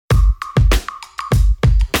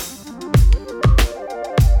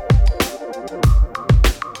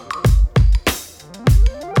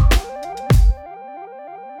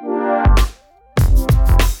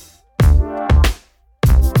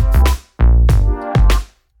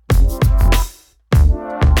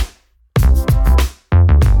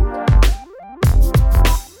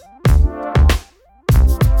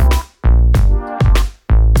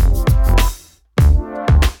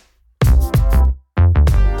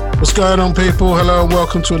What's going on, people? Hello and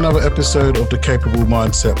welcome to another episode of the Capable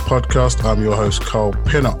Mindset Podcast. I'm your host, Carl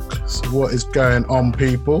Pinnock. So what is going on,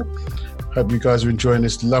 people? Hope you guys are enjoying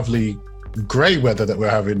this lovely grey weather that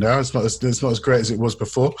we're having now. It's not as great as it was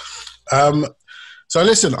before. So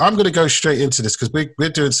listen, I'm going to go straight into this because we're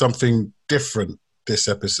doing something different this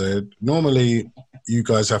episode. Normally, you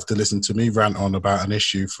guys have to listen to me rant on about an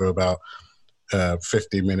issue for about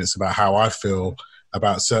 15 minutes about how I feel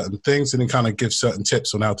about certain things and then kind of give certain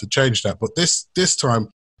tips on how to change that. But this time,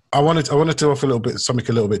 I wanted to offer something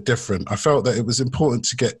a little bit different. I felt that it was important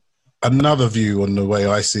to get another view on the way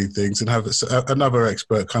I see things and have another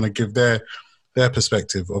expert kind of give their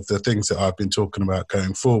perspective of the things that I've been talking about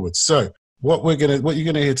going forward. So what you're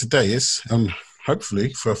gonna hear today is,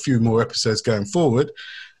 hopefully for a few more episodes going forward,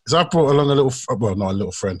 is I brought along not a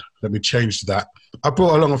little friend. Let me change that. I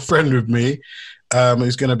brought along a friend with me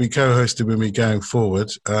who's going to be co-hosting with me going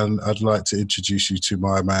forward. And I'd like to introduce you to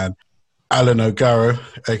my man, Alan O'Gara,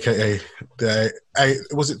 a.k.a.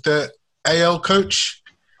 the AL coach?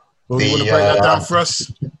 Well, you want to break that down for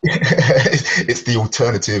us? It's the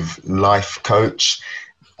alternative life coach.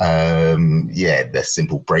 The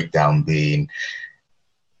simple breakdown being,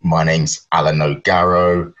 my name's Alan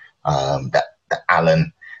O'Gara. The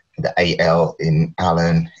Alan, the AL in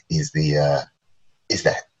Alan is the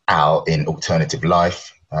Al in alternative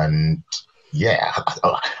life. And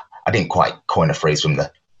I didn't quite coin a phrase from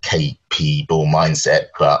the KP Bull mindset,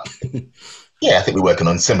 but I think we're working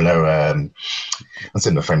on similar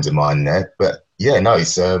frames of mind there. But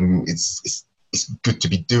it's good to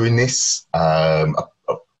be doing this. I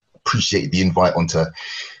appreciate the invite onto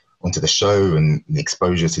the show and the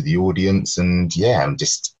exposure to the audience. And I'm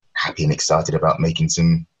just happy and excited about making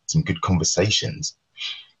some good conversations.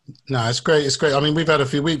 No, it's great. It's great. I mean, we've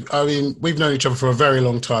known each other for a very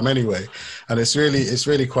long time anyway, and it's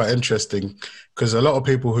really quite interesting because a lot of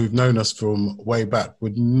people who've known us from way back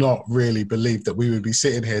would not really believe that we would be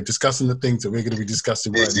sitting here discussing the things that we're going to be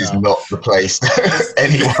discussing right now. This is not the place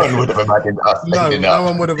anyone would have imagined us. No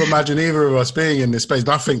one would have imagined either of us being in this space. And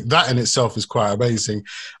I think that in itself is quite amazing.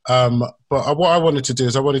 But what I wanted to do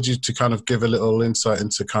is I wanted you to kind of give a little insight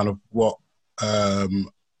into kind of what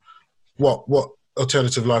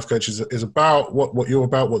alternative life coaches is about, what you're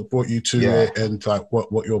about, what brought you to it, and like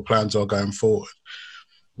what your plans are going forward.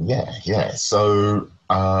 So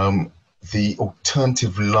the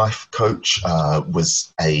alternative life coach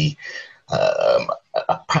was a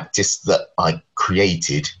practice that I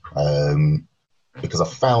created because I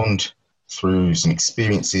found through some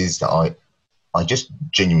experiences that I just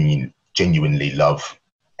genuinely love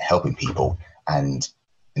helping people and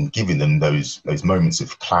giving them those moments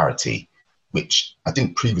of clarity, which I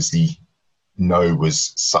didn't previously know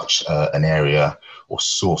was such an area or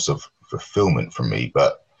source of fulfillment for me,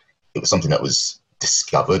 but it was something that was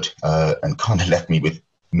discovered and kind of left me with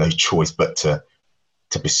no choice but to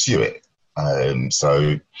pursue it.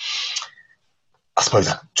 So I suppose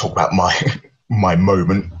I talk about my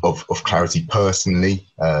moment of clarity personally.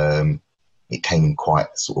 It came in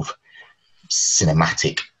quite sort of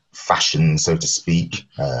cinematic fashion, so to speak.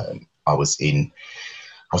 I was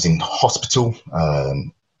in hospital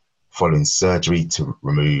following surgery to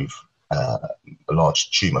remove a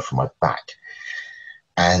large tumour from my back.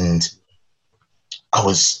 And I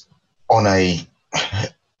was on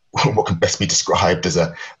what can best be described as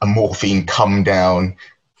a morphine come down,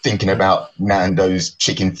 thinking about Nando's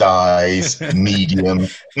chicken thighs, medium.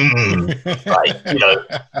 I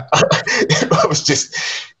was just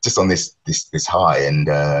on this high.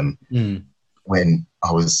 And when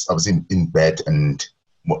I was in bed, and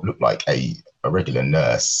what looked like a regular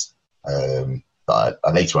nurse that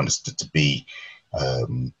I later understood to be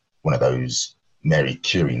one of those Mary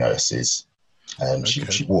Curie nurses.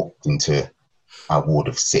 She walked into our ward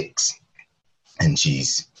of 6, and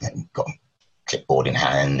she's got a clipboard in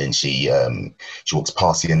hand, and she walks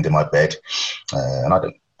past the end of my bed, and I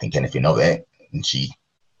don't think anything of it, and she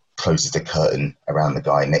closes the curtain around the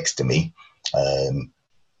guy next to me.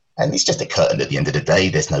 And it's just a curtain at the end of the day.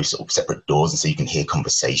 There's no sort of separate doors, and so you can hear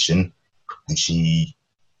conversation. And she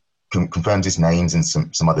confirms his names and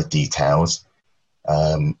some other details.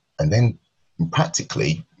 And then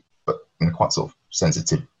practically, but in a quite sort of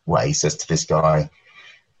sensitive way, says to this guy,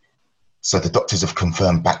 "So the doctors have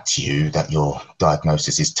confirmed back to you that your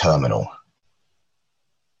diagnosis is terminal."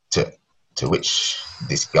 To which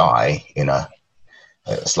this guy, in a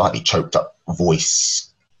slightly choked up voice,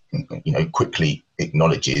 quickly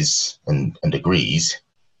acknowledges and agrees,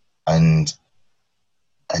 and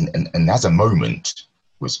as a moment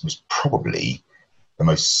was probably the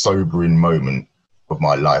most sobering moment of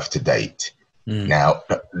my life to date. Now,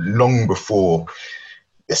 long before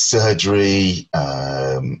the surgery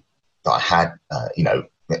that I had,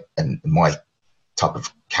 and my type of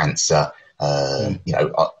cancer, I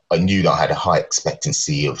knew that I had a high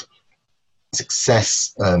expectancy of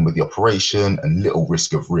success with the operation and little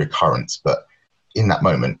risk of reoccurrence. But in that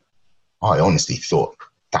moment, I honestly thought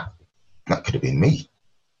that could have been me.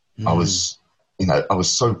 I was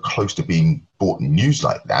so close to being brought news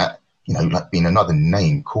like that, like being another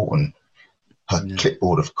name caught on her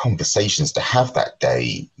clipboard of conversations to have that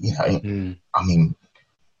day. I mean,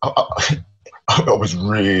 I was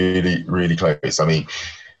really, really close. I mean,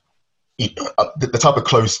 the type of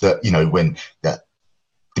close that, when the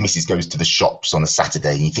missus goes to the shops on a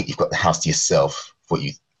Saturday and you think you've got the house to yourself for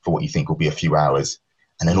what you think will be a few hours.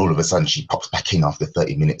 And then all of a sudden she pops back in after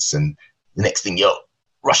 30 minutes and the next thing you're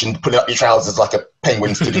rushing, pulling up your trousers like a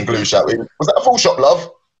penguin stood in glue shouting, "Was that a full shot, love?"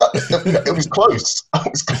 It was close. I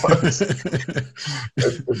was close.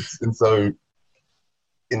 And so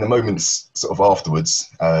in the moments sort of afterwards,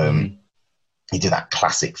 you do that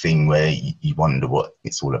classic thing where you wonder what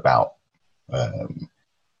it's all about. And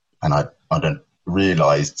I don't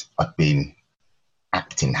realised I'd been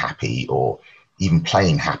acting happy or even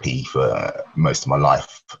playing happy for most of my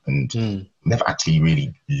life and never actually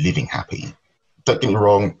really living happy. Don't get me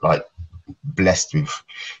wrong, like blessed with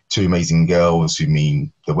two amazing girls who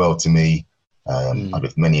mean the world to me. I've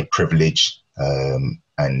had many a privilege and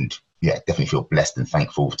definitely feel blessed and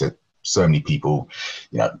thankful to so many people,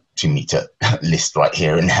 too many to list right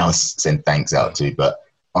here and now, send thanks out to. But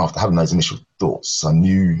after having those initial thoughts, I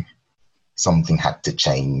knew something had to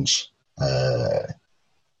change.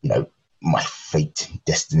 My fate,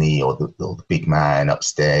 destiny, or the big man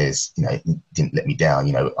upstairs, didn't let me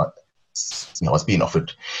down. I was being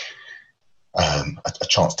offered a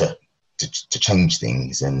chance to change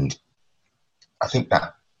things, and I think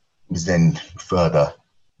that was then further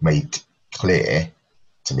made clear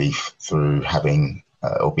to me through having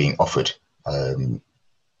or being offered a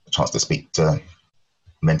chance to speak to a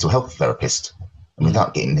mental health therapist. And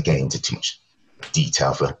without getting again into too much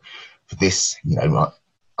detail for this,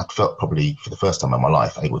 I felt probably for the first time in my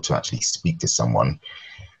life able to actually speak to someone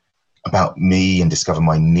about me and discover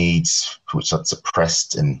my needs, which I'd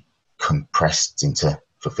suppressed and compressed into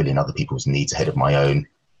fulfilling other people's needs ahead of my own.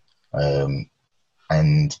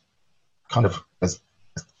 And kind of as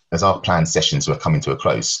our planned sessions were coming to a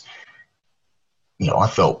close, I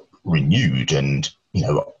felt renewed and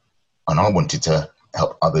I wanted to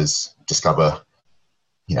help others discover,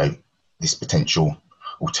 this potential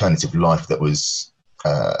alternative life that was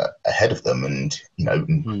ahead of them and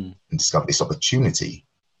discover this opportunity.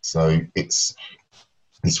 So it's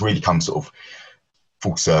really come sort of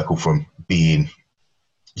full circle from being,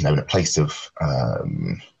 in a place of I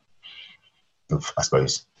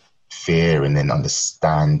suppose, fear and then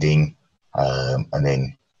understanding and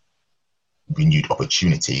then renewed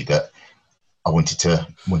opportunity that I wanted to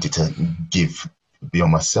give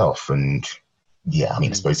beyond myself. And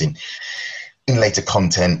I suppose in later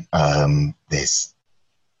content, there's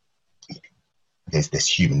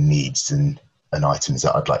human needs and items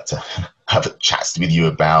that I'd like to have chats with you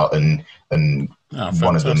about, and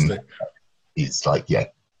one of them is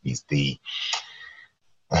is the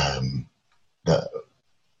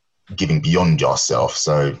giving beyond yourself.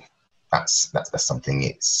 So that's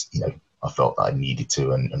something I felt that I needed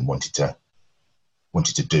to and wanted to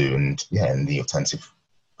do, and the alternative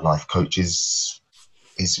life coaches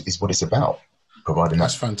is what it's about, providing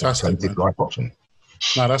that's fantastic, alternative life option.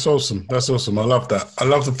 No, that's awesome. That's awesome. I love that. I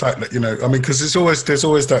love the fact that, because there's always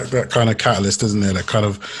that kind of catalyst, isn't there? That kind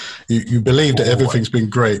of, you believe that everything's been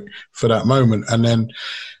great for that moment. And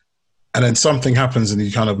then something happens and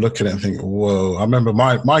you kind of look at it and think, whoa. I remember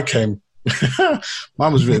mine came,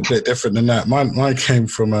 mine was a bit different than that. Mine came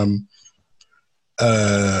from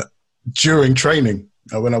during training.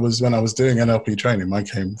 When I was doing NLP training, mine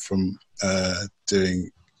came from doing,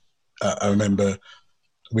 I remember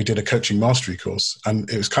we did a coaching mastery course, and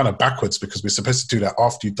it was kind of backwards because we're supposed to do that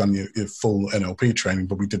after you've done your full NLP training,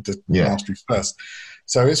 but we did the mastery first.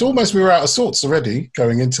 So it's almost, we were out of sorts already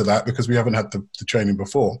going into that because we haven't had the training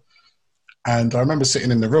before. And I remember sitting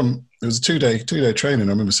in the room. It was a two-day training.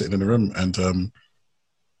 I remember sitting in the room, and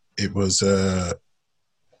it was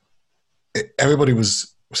everybody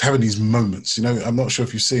was having these moments. I'm not sure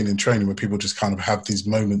if you've seen in training where people just kind of have these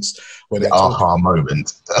moments where they're aha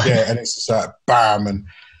moment. And it's just like bam. And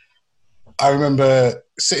I remember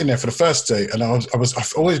sitting there for the first day, and I've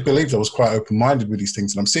always believed I was quite open-minded with these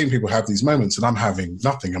things, and I'm seeing people have these moments, and I'm having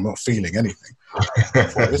nothing. I'm not feeling anything. I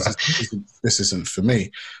thought, this isn't for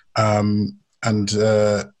me. So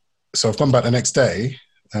I've gone back the next day,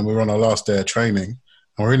 and we were on our last day of training,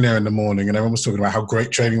 And we're in there in the morning, and everyone was talking about how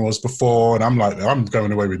great training was before, and I'm like, I'm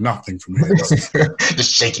going away with nothing from here.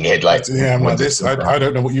 Just shaking your head like, yeah, I'm like this. I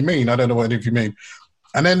don't know what you mean. I don't know what any of you mean.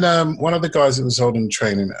 And then one of the guys that was holding the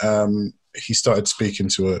training, he started speaking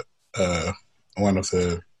to one of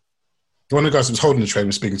the guys that was holding the training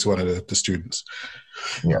was speaking to one of the students.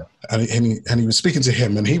 Yeah, and he was speaking to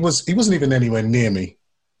him, and he wasn't even anywhere near me.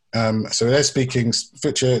 So they're speaking.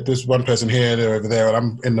 There's one person here, they're over there, and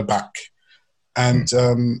I'm in the back, and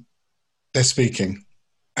they're speaking.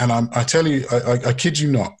 And I tell you, I kid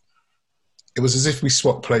you not, it was as if we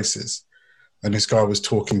swapped places, and this guy was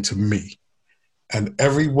talking to me. And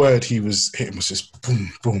every word he was hitting was just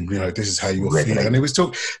boom, boom. This is how you're feeling. And he was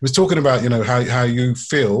talking about, how you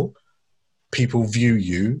feel people view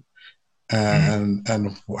you, and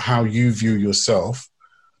how you view yourself.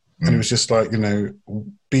 And it was just like,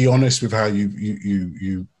 be honest with how you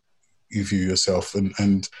view yourself,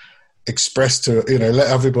 and express to, let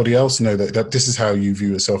everybody else know that this is how you view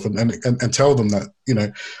yourself, and tell them that,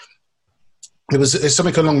 it's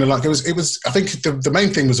something along the line. It was. I think the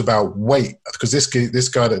main thing was about weight, because this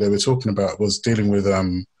guy that they were talking about was dealing with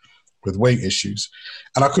weight issues,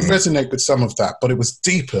 and I could resonate with some of that, but it was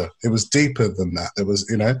deeper. It was deeper than that. There was,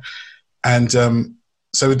 and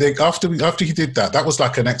so after he did that, that was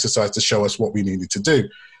like an exercise to show us what we needed to do.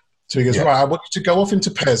 So he goes, right, I want you to go off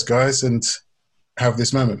into pairs, guys, and have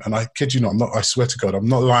this moment. And I kid you not, I swear to God, I'm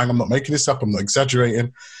not lying. I'm not making this up. I'm not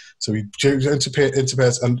exaggerating. So we went into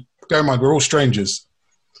pairs, and bear in mind, we're all strangers.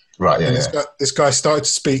 Right, yeah. And this guy started to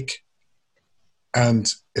speak,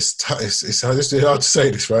 and it's hard to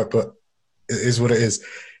say this, right? But it is what it is.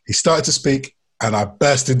 He started to speak, and I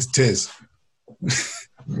burst into tears.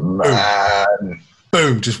 Man.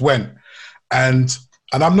 Boom, just went. And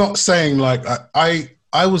I'm not saying like I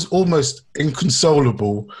was almost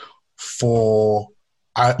inconsolable for.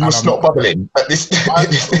 You were snot bubbling at this. I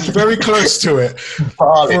was very close to it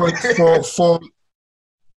for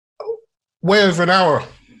way over an hour.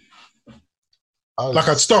 Like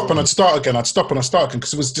I'd stop and I'd start again. I'd stop and I'd start again,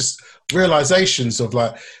 because it was just realizations of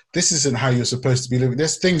like, this isn't how you're supposed to be living.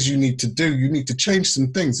 There's things you need to do. You need to change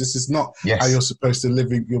some things. This is not how you're supposed to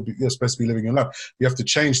live. You're supposed to be living your life. You have to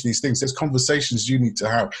change these things. There's conversations you need to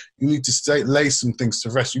have. You need to lay some things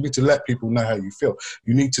to rest. You need to let people know how you feel.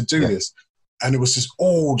 You need to do this. And it was just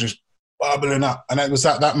all just bubbling up. And it was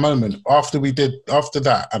at that moment after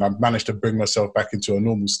that, and I managed to bring myself back into a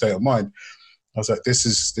normal state of mind. I was like, this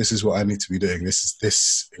is what I need to be doing. This is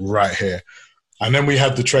this right here. And then we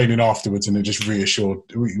had the training afterwards, and it just reassured.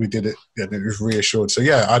 We did it, and it was reassured. So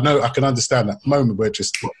yeah, I know I can understand that moment where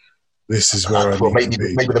just this is where I need to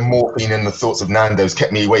be. Maybe the morphine and the thoughts of Nando's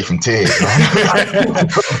kept me away from tears.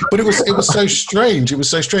 But it was so strange. It was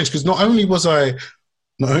so strange because not only was I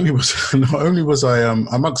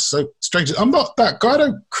amongst so strangers. I'm not that guy. I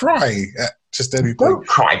don't cry at just anything. Don't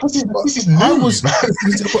cry. This is news.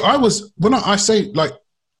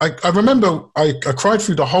 I remember I cried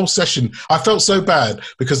through the whole session. I felt so bad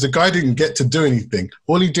because the guy didn't get to do anything.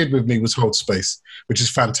 All he did with me was hold space, which is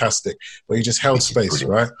fantastic. But he just held space,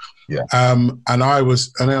 right? Yeah. And I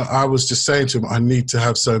was just saying to him, I need to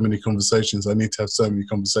have so many conversations. I need to have so many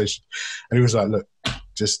conversations. And he was like, look,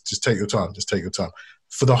 just take your time. Just take your time.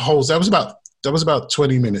 For the whole, that was about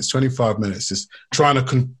 20 minutes, 25 minutes, just trying to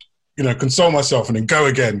console myself and then go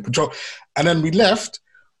again. And then we left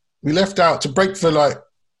out to break for like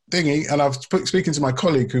thingy, and I was speaking to my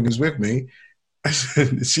colleague who was with me,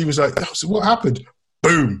 and she was like, oh, so what happened?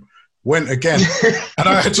 Boom, went again. And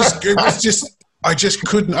I just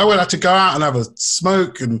couldn't. I had to go out and have a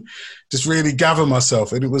smoke and just really gather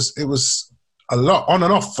myself. And it was a lot on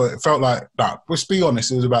and off. It felt like, let's be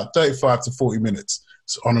honest, it was about 35 to 40 minutes.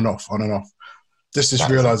 So on and off. Just this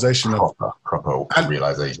realization of proper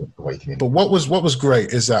realization awakening. But what was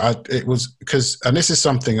great is that it was because, and this is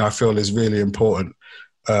something I feel is really important,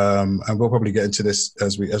 and we'll probably get into this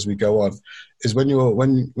as we go on, is when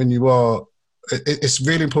you are, it's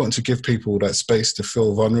really important to give people that space to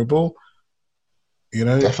feel vulnerable.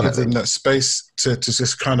 Definitely. Give them that space to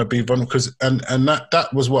just kind of be vulnerable, because and that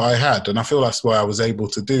was what I had, and I feel that's why I was able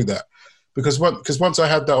to do that. Because once I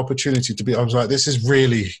had that opportunity to be, I was like, this is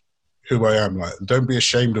really who I am. Like, don't be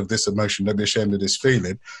ashamed of this emotion. Don't be ashamed of this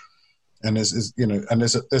feeling. And there's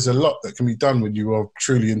a lot that can be done when you are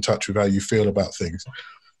truly in touch with how you feel about things.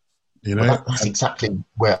 Well, that's exactly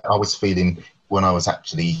where I was feeling when I was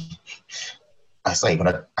actually, when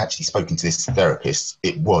I'd actually spoken to this therapist.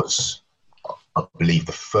 It was, I believe,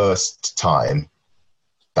 the first time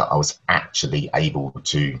that I was actually able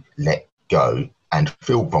to let go and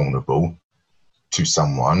feel vulnerable to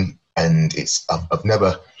someone. And I've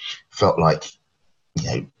never felt like,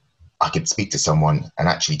 I could speak to someone and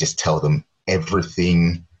actually just tell them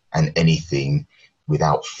everything and anything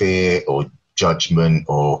without fear or judgment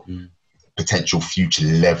or potential future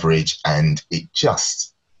leverage. And it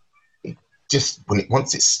just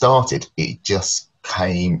once it started, it just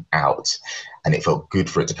came out, and it felt good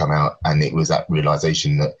for it to come out. And it was that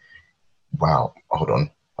realization that, wow, hold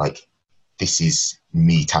on, like, this is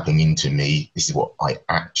me tapping into me. This is what I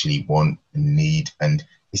actually want and need, and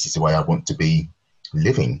this is the way I want to be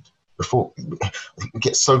living. Before we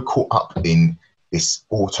get so caught up in this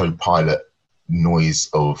autopilot noise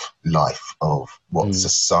of life, of what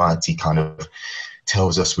society kind of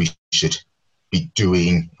tells us we should be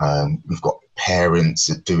doing. We've got parents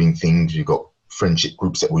that are doing things, we've got friendship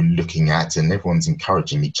groups that we're looking at, and everyone's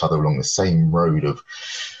encouraging each other along the same road of,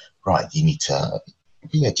 right, you need to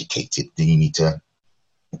be educated, then you need to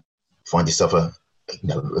find yourself a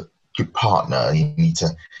good partner, you need to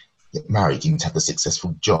get married, you need to have a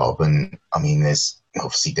successful job. And I mean, there's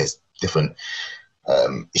different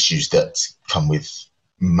issues that come with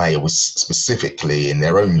males specifically in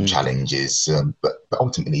their own challenges, but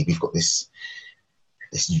ultimately we've got this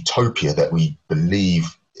utopia that we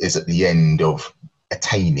believe is at the end of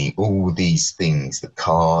attaining all these things: the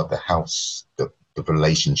car, the house, the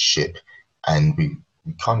relationship. And we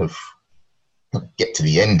kind of get to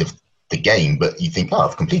the end of the game, but you think, oh,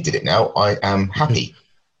 I've completed it now, I am happy.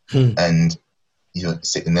 And you're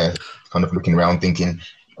sitting there kind of looking around thinking,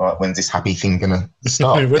 all right, when's this happy thing going to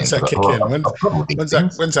start? When's that kick in?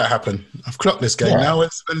 When's that happen? I've clocked this game now.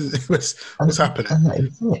 What's happening? And that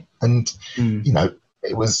is it. And,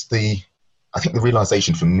 it was I think the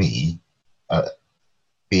realization for me,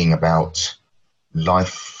 being about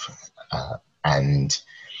life and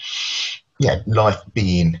life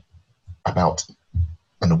being about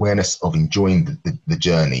an awareness of enjoying the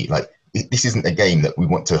journey. Like, this isn't a game that we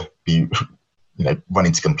want to be,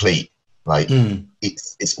 running to complete. Like,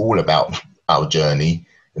 it's all about our journey.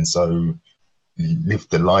 And so live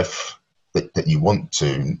the life that you want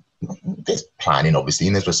to. There's planning, obviously,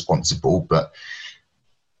 and there's responsible, but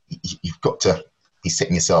you've got to be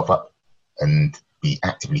setting yourself up and be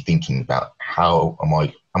actively thinking about how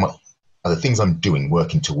are the things I'm doing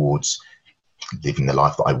working towards living the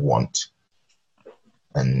life that I want.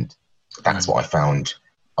 And that's what I found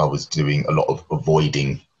I was doing a lot of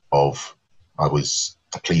avoiding of. I was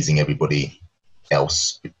pleasing everybody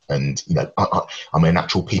else, and I'm a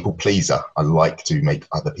natural people pleaser. I like to make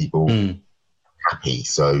other people happy.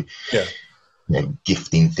 So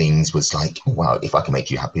gifting things was like, wow, if I can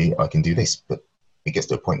make you happy, I can do this. But it gets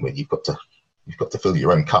to a point where you've got to fill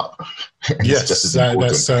your own cup. Yes,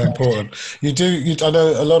 that's so important. You do. I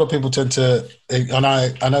know a lot of people tend to, and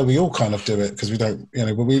I know we all kind of do it because we don't,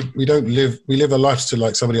 but we don't live. We live a life to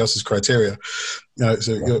like somebody else's criteria.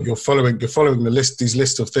 So you're following the these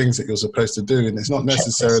lists of things that you're supposed to do, and it's not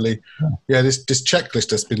necessarily, this checklist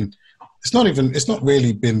that's been. It's not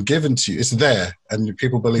really been given to you. It's there, and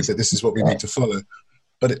people believe that this is what we need to follow.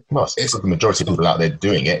 But it's the majority of people out there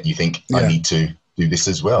doing it. You think I need to do this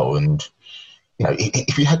as well, and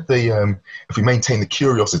if we had if we maintain the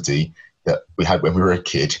curiosity that we had when we were a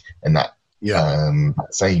kid, and that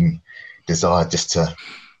same desire just to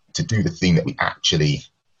do the thing that we actually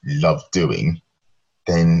love doing,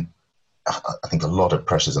 then I think a lot of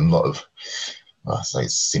pressures and a lot of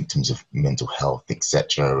symptoms of mental health,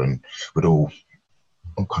 etc., and would all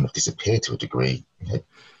kind of disappear to a degree.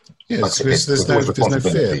 Yes, there's no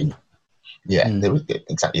fear. There was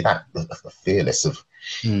exactly that, the fearless of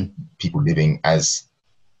people living as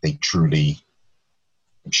they truly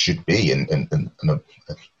should be and are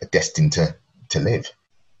destined to live.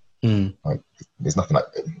 Like, there's nothing like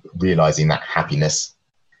realizing that happiness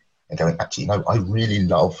and going, actually, no, I really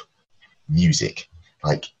love music.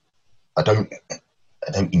 Like, I don't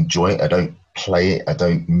enjoy it, I don't play it, I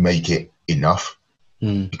don't make it enough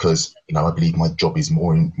because I believe my job is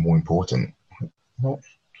more important. Well,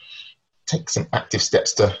 take some active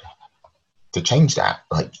steps to change that.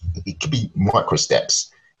 Like, it could be micro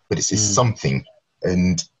steps, but it's something,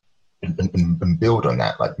 and build on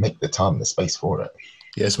that. Like, make the time and the space for it.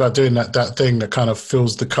 Yeah, it's about doing that thing that kind of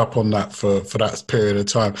fills the cup on that for that period of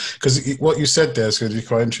time. Because what you said there is going to be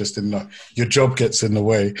quite interesting. Like, your job gets in the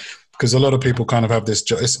way, because a lot of people kind of have this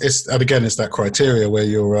job. And again, it's that criteria where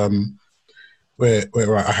you're where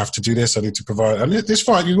right, I have to do this, I need to provide, and it's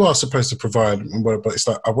fine. You are supposed to provide, but it's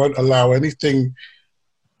like, I won't allow anything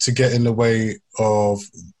to get in the way of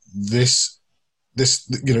this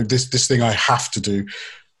thing I have to do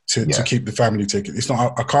to keep the family ticking. It's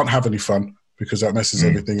not, I can't have any fun because that messes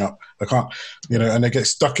everything up. I can't, and they get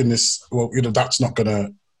stuck in this, that's not going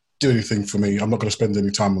to do anything for me. I'm not going to spend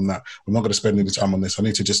any time on that. I'm not going to spend any time on this. I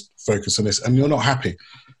need to just focus on this. And you're not happy.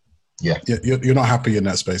 Yeah. You're not happy in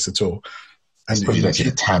that space at all. And I suppose you don't see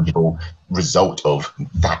the tangible result of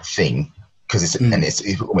that thing, because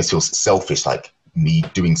it almost feels selfish, like me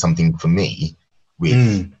doing something for me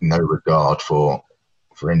with no regard for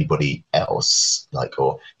anybody else, like,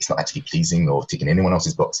 or it's not actually pleasing or ticking anyone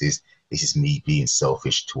else's boxes. This is me being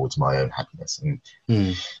selfish towards my own happiness. And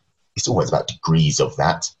it's always about degrees of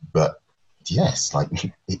that, but yes, like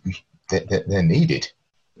they're needed.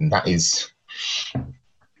 And that is,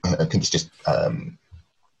 I think it's just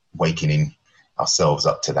waking ourselves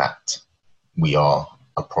up to that we are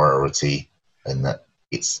a priority, and that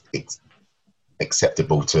it's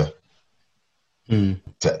acceptable to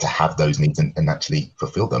have those needs and actually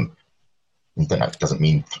fulfill them. And it doesn't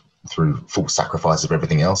mean through full sacrifice of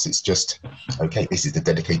everything else. It's just, okay, this is the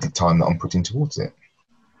dedicated time that I'm putting towards it.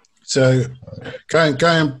 So going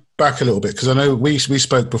back a little bit, because I know we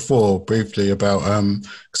spoke before briefly about,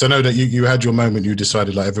 because I know that you had your moment, you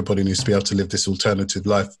decided like everybody needs to be able to live this alternative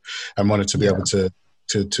life and wanted to be able to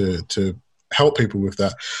help people with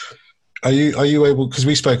that. Are you able, because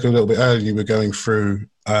we spoke a little bit earlier, you were going through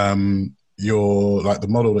your, like the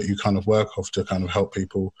model that you kind of work off to kind of help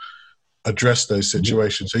people address those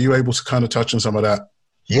situations. Are you able to kind of touch on some of that?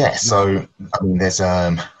 Yeah. So, I mean, there's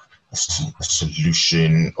a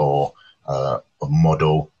solution or a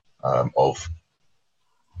model of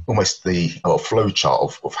almost a flow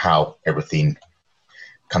chart of how everything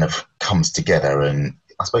kind of comes together. And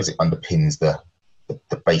I suppose it underpins the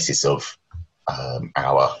basis of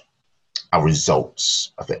our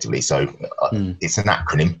results effectively. So it's an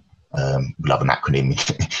acronym. Love an acronym.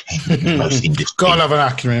 Most industry. Gotta love an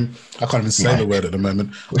acronym. I can't even say the word at the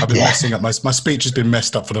moment. I've been messing up. My speech has been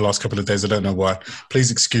messed up for the last couple of days. I don't know why.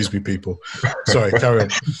 Please excuse me, people. Sorry, carry on.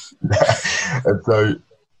 And so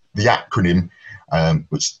the acronym,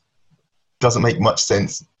 which doesn't make much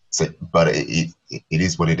sense, but it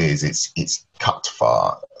is what it is. It's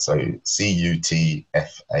CUTFAR. So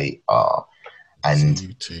CUTFAR.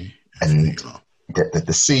 And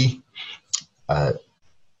the C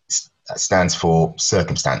stands for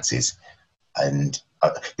circumstances, and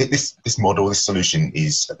this model, this solution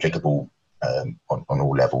is applicable on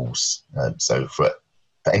all levels. So for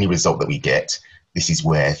any result that we get, this is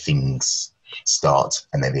where things start,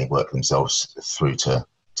 and then they work themselves through to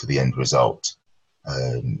the end result.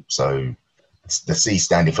 So the C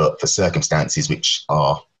standing for circumstances, which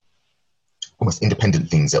are almost independent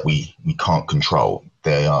things that we can't control.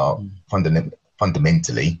 They are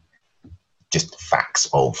fundamentally just facts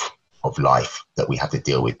of life that we have to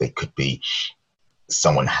deal with. They could be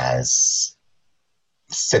someone has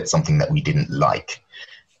said something that we didn't like.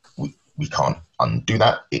 We can't undo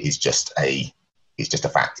that. It is just a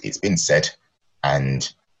fact. It's been said,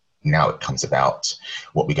 and now it comes about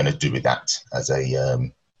what we're going to do with that as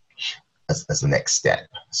the next step.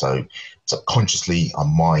 So subconsciously, our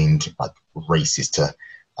mind like races to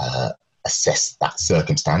assess that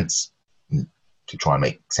circumstance to try and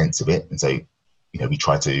make sense of it. And so, we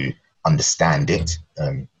try to understand it,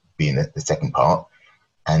 being the second part.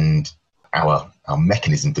 And our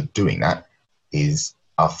mechanism for doing that is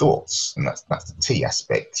our thoughts, and that's the T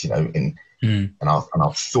aspect, and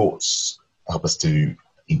our thoughts help us to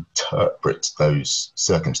interpret those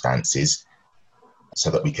circumstances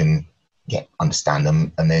so that we can understand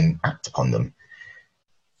them and then act upon them.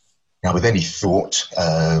 Now, with any thought,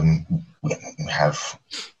 we have,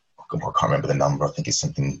 I can't remember the number, I think it's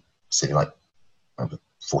something silly like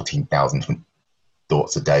 14,000 different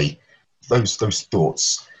thoughts a day. Those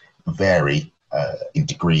thoughts vary in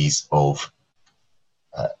degrees of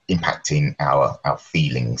impacting our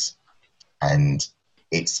feelings, and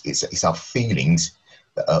it's our feelings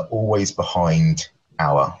that are always behind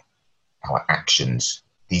our actions.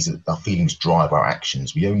 Our feelings drive our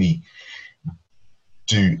actions. We only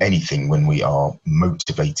do anything when we are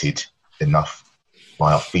motivated enough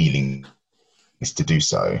by our feelings to do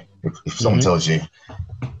so. If someone tells you,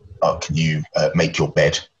 "Oh, can you make your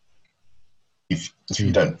bed?" If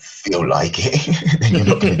you don't feel like it, then you're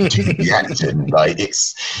not going to do the action. Like it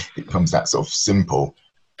becomes that sort of simple.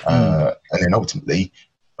 And then ultimately,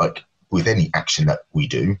 like with any action that we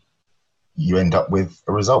do, you end up with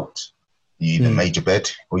a result. You either made your bed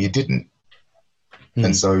or you didn't.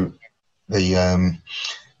 And so the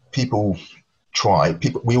we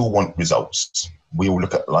all want results. We all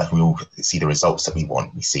look at life, we all see the results that we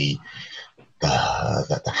want. We see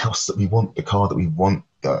the house that we want, the car that we want,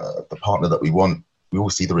 the partner that we want. We all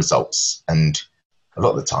see the results. And a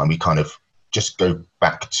lot of the time we kind of just go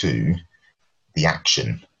back to the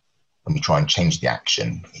action and we try and change the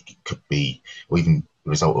action. It could be, or even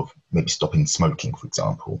result of maybe stopping smoking, for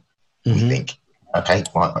example. Mm-hmm. We think, okay,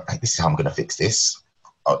 well, this is how I'm going to fix this.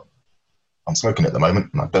 I'm smoking at the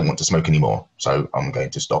moment and I don't want to smoke anymore, so I'm going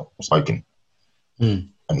to stop smoking. And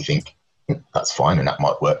you think, that's fine, and that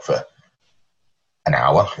might work for an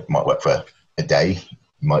hour, it might work for a day,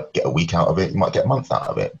 you might get a week out of it, you might get a month out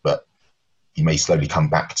of it, but you may slowly come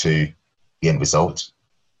back to the end result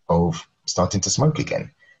of starting to smoke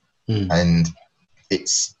again. And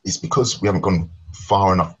it's because we haven't gone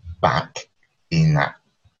far enough back in that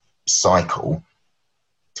cycle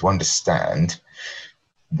to understand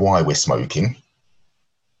why we're smoking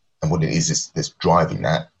and what it is that's driving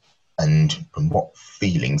that, and from what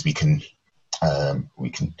feelings we can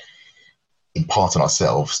impart on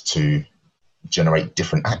ourselves to generate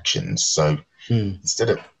different actions. So instead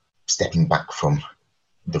of stepping back from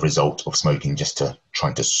the result of smoking just to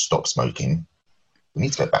trying to stop smoking, we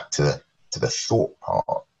need to go back to the thought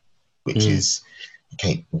part, which is,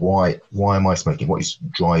 okay, why am I smoking? What is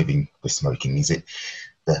driving the smoking? Is it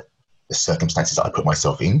the circumstances that I put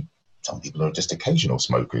myself in? Some people are just occasional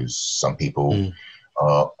smokers. Some people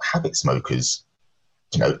are habit smokers.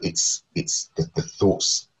 You know, it's the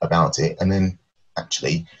thoughts about it, and then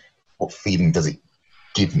actually, what feeling does it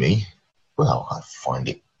give me? Well, I find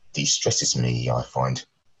it de-stresses me. I find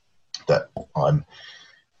that I'm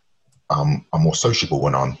more sociable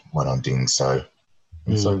when I'm doing so.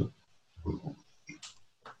 And so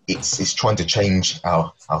it's trying to change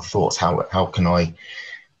our thoughts. How can I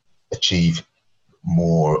achieve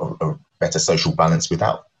more a better social balance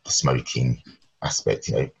without the smoking aspect?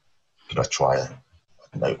 You know, could I try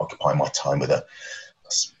occupy my time with a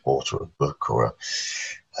sport or a book or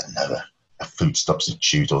a food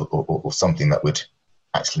substitute or something that would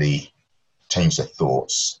actually change the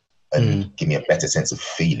thoughts and give me a better sense of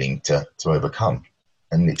feeling to overcome.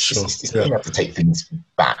 And it's being able to take things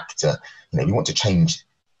back to, we want to change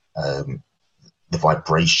the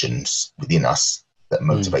vibrations within us that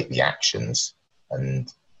motivate the actions,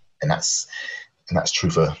 and that's true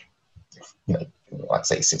for, I'd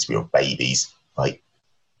say since we were babies, like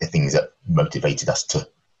the things that motivated us to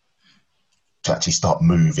actually start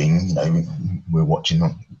moving. We're watching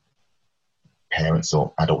parents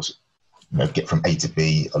or adults, get from A to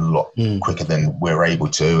B a lot quicker than we're able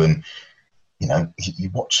to, and you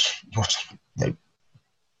watch not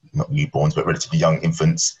newborns but relatively young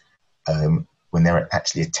infants when they're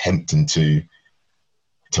actually attempting to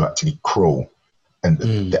actually crawl, and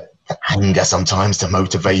the anger sometimes, the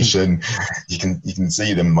motivation, you can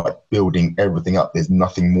see them like building everything up. There's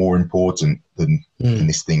nothing more important than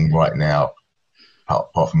this thing right now,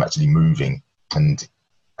 apart from actually moving, and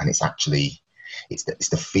it's actually it's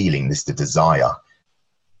the feeling, it's the desire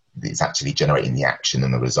that's actually generating the action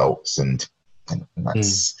and the results, and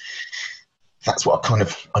that's what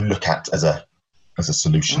I look at as a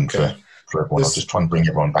solution for everyone. I'll just try and bring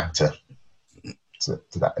everyone back to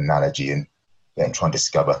that analogy, and then try and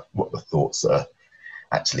discover what the thoughts are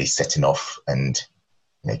actually setting off and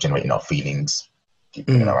generating our feelings,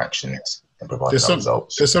 keeping our actions, and providing our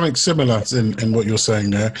results. There's something similar in what you're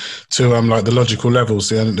saying there to like the logical levels,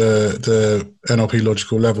 the NLP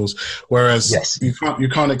logical levels. Whereas you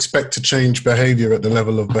can't expect to change behavior at the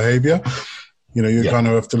level of behavior. You kind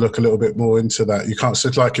of have to look a little bit more into that. You can't, so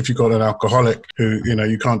it's like if you've got an alcoholic who,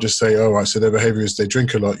 you can't just say, oh, right, so their behavior is they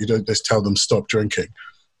drink a lot. You don't just tell them stop drinking.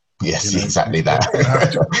 Yes, exactly that.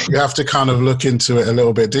 you have to kind of look into it a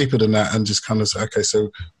little bit deeper than that, and just kind of say, okay, so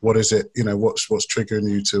what is it? What's triggering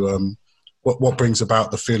you to what brings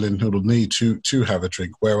about the feeling or the need to have a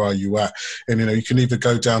drink? Where are you at? And you can either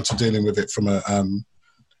go down to dealing with it from an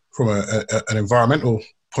environmental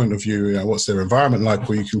point of view. What's their environment like,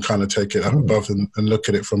 where you can kind of take it up above and look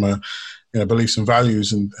at it from a beliefs and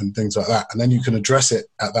values and things like that, and then you can address it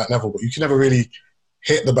at that level. But you can never really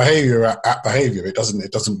hit the behavior at behavior. It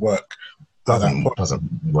doesn't work. Doesn't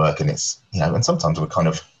work, and it's and sometimes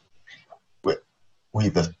we're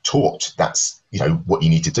either taught that's what you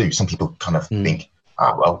need to do. Some people kind of think,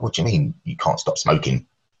 well, what do you mean you can't stop smoking?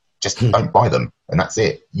 Just don't buy them, and that's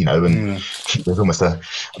it. And there's almost a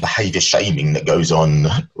behaviour shaming that goes on.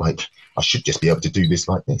 Like, I should just be able to do this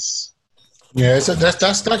like this. Yeah,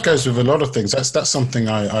 that goes with a lot of things. That's something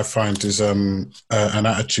I find is an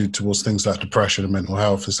attitude towards things like depression and mental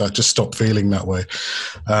health, is that just stop feeling that way,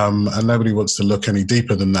 and nobody wants to look any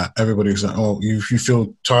deeper than that. Everybody's like, oh, you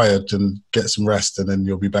feel tired, and get some rest, and then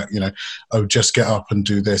you'll be back. Oh, just get up and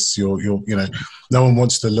do this. You'll no one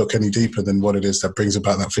wants to look any deeper than what it is that brings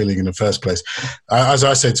about that feeling in the first place. As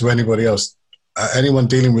I say to anybody else, anyone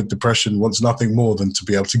dealing with depression wants nothing more than to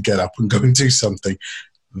be able to get up and go and do something.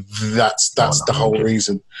 That's the whole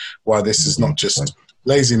reason why this is not just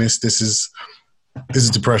laziness. This is this is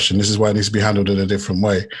depression. This is why it needs to be handled in a different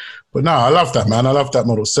way. But no, I love that, man. I love that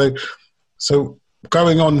model. So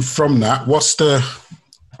going on from that, what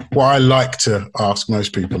I like to ask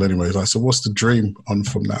most people anyway, is like, so what's the dream on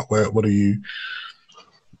from that? What are you?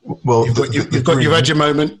 Well, you've had your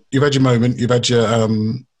moment. You've had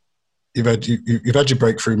your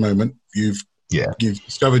breakthrough moment. You've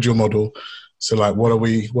discovered your model. So like,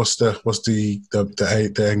 what's the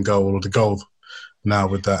end goal or the goal now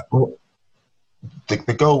with that? Well,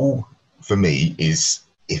 the goal for me is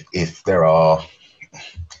if there are,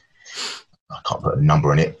 I can't put a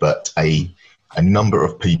number on it, but a number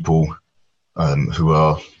of people who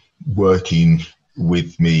are working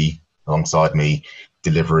with me, alongside me,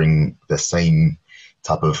 delivering the same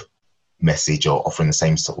type of message or offering the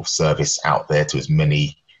same sort of service out there to as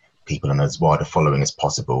many people and as wide a following as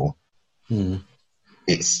possible.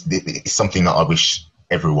 It's something that I wish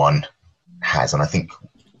everyone has, and I think,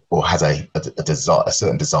 or has a desire, a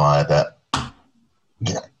certain desire that,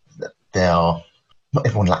 you know, there are, not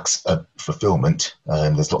everyone lacks a fulfillment.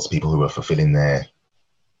 There's lots of people who are fulfilling their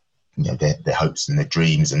hopes and their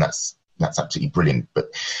dreams, and that's absolutely brilliant. But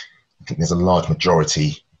I think there's a large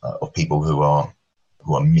majority of people who are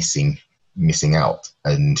missing out,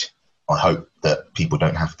 and I hope that people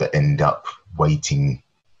don't have to end up waiting,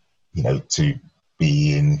 to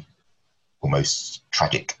be in almost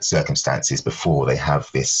tragic circumstances before they have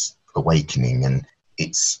this awakening. And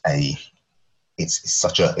it feels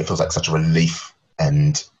like such a relief,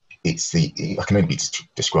 and I can only be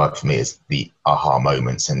described for me as the aha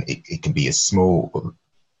moments, and it can be as small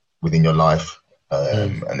within your life,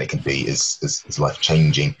 and they can be as life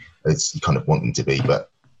changing as you kind of want them to be. But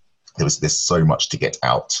there's so much to get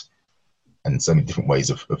out, and so many different ways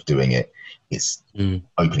of doing it. It's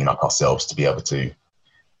opening up ourselves to be able to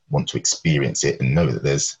want to experience it and know that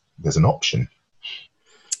there's an option.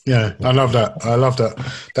 Yeah, I love that.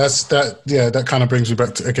 That kind of brings me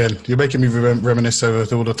back to, again, you're making me reminisce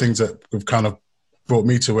over all the things that have kind of brought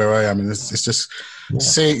me to where I am. And it's just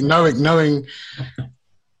knowing,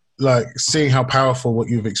 like, seeing how powerful what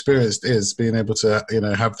you've experienced is, being able to,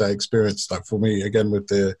 have that experience, like for me, again,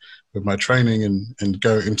 with my training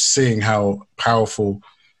and seeing how powerful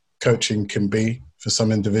coaching can be for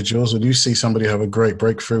some individuals. When you see somebody have a great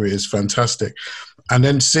breakthrough, it is fantastic. And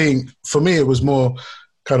then for me, it was more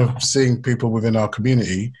kind of seeing people within our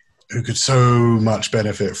community who could so much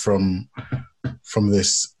benefit from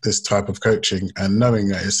this type of coaching, and knowing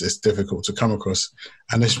that it's difficult to come across,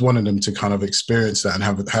 and just wanting them to kind of experience that and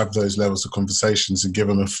have those levels of conversations and give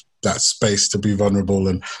them that space to be vulnerable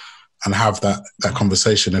and have that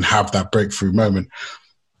conversation and have that breakthrough moment.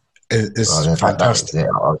 It's fantastic.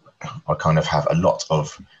 I kind of have a lot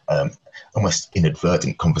of almost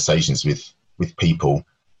inadvertent conversations with people.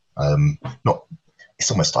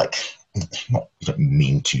 It's almost like, you don't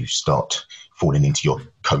mean to start falling into your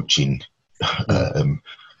coaching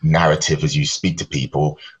narrative as you speak to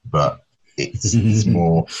people, but it's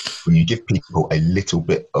more when you give people a little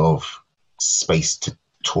bit of space to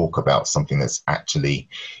talk about something that's actually,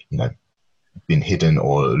 been hidden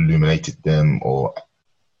or illuminated them, or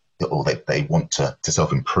they want to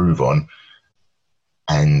self-improve on,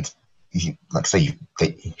 and like say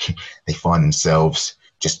they find themselves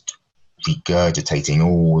just regurgitating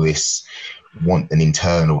all this want and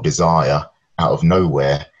internal desire out of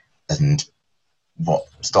nowhere, and what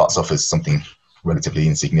starts off as something relatively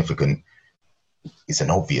insignificant is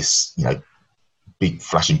an obvious, big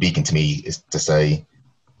flashing beacon to me, is to say,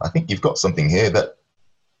 I think you've got something here that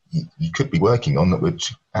you could be working on that would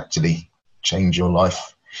actually change your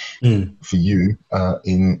life for you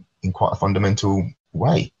in quite a fundamental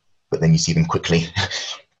way. But then you see them quickly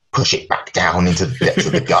push it back down into the depths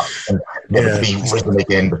of the gut and never to be risen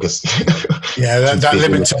again, because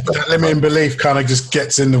that limiting belief kind of just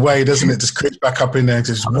gets in the way, doesn't it? Just creeps back up in there and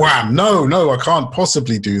says, wham, no, I can't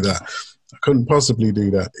possibly do that. I couldn't possibly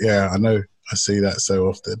do that. Yeah, I know. I see that so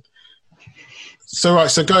often. So,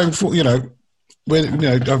 right, so going forward, when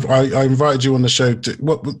I invited you on the show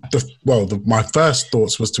my first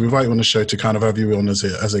thoughts was to invite you on the show to kind of have you on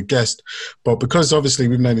as a guest, but because obviously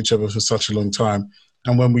we've known each other for such a long time,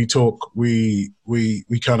 and when we talk, we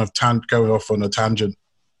kind of go off on a tangent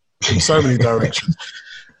in so many directions.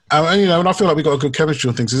 And I feel like we got a good chemistry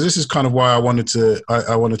on things. So this is kind of why I wanted to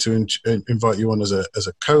invite you on as a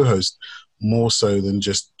co-host, more so than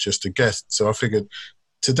just a guest. So I figured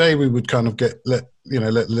today we would kind of let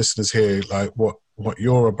listeners hear like what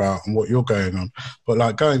you're about and what you're going on. But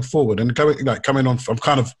like going forward and coming on,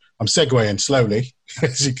 I'm segueing slowly,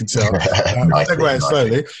 as you can tell. Segueing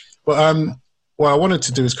slowly. But what I wanted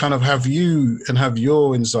to do is kind of have you and have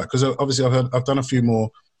your insight, because obviously I've done a few more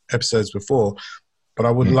episodes before, but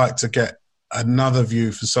I would like to get another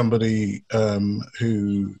view for somebody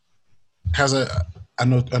who has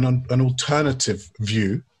an alternative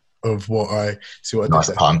view of what I see. What I Nice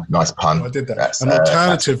did there. pun. Nice pun. I did that. That's An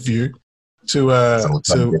alternative view to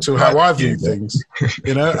how I view things,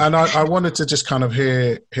 you know. And I wanted to just kind of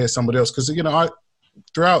hear somebody else, because you know, I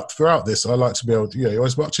throughout this, I like to be able to,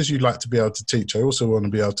 as much as you like to be able to teach, I also want to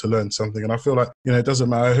be able to learn something. And I feel like, you know, it doesn't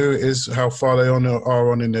matter who it is, how far they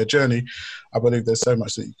are on in their journey. I believe there's so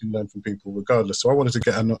much that you can learn from people regardless. So I wanted to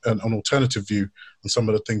get an alternative view on some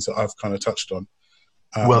of the things that I've kind of touched on.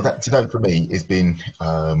 Well, that for me has been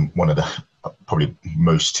one of the probably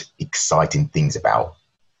most exciting things about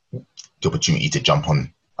the opportunity to jump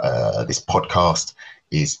on this podcast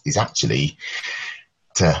is actually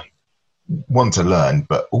to want to learn,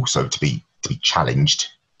 but also to be challenged.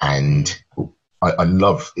 And I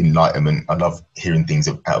love enlightenment. I love hearing things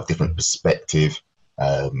out of different perspective.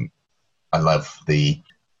 I love the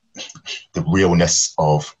realness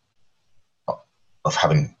of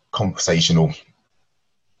having conversation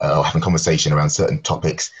around certain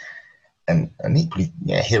topics, and equally,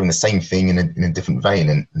 hearing the same thing in a different vein,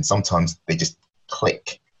 and sometimes they just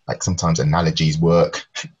click. Like sometimes analogies work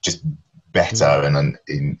just better, and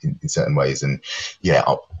in certain ways. And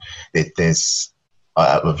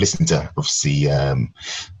I've listened to obviously a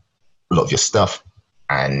lot of your stuff,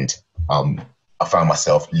 and I found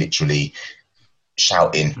myself literally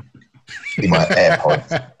shouting in my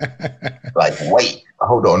AirPods, like, wait,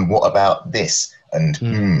 hold on, what about this?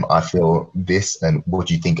 And I feel this, and what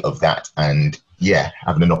do you think of that? And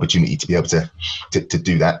having an opportunity to be able to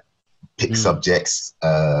do that, pick subjects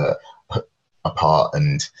apart,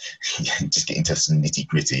 and just get into some nitty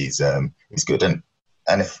gritty is good. And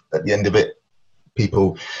if at the end of it,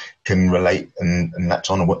 people can relate and latch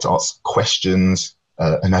on and want to ask questions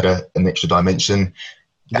and add an extra dimension.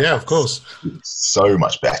 Yeah, of course. So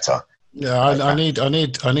much better. Yeah, I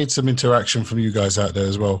need some interaction from you guys out there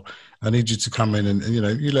as well. I need you to come in and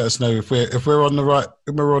you let us know if we're on the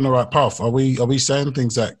right path. Are we saying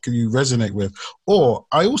things that you resonate with? Or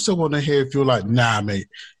I also want to hear if you're like, nah, mate,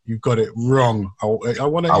 you've got it wrong. I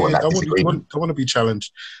want to be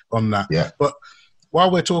challenged on that. Yeah. But while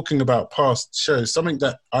we're talking about past shows, something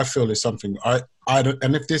that I feel is something I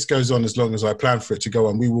and if this goes on as long as I plan for it to go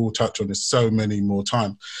on, we will touch on this so many more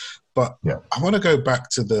times. But I want to go back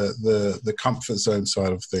to the comfort zone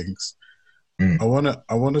side of things. I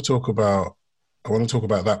want to talk about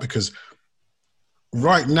that, because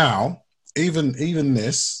right now, even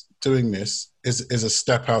doing this is a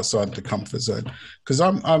step outside the comfort zone, because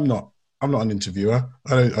I'm not an interviewer.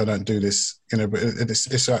 I don't do this, but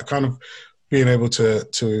it's that kind of being able to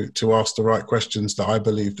ask the right questions that I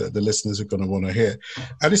believe that the listeners are going to want to hear.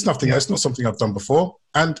 And it's not something I've done before,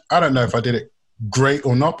 and I don't know if I did it great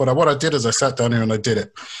or not, but what I did is I sat down here and I did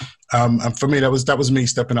it. And for me, that was me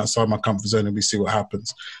stepping outside my comfort zone, and we see what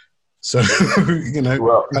happens. So, well, you know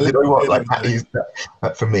what, like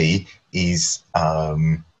that for me is,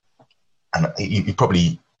 and you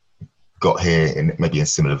probably got here in maybe a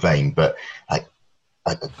similar vein, but I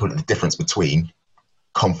put the difference between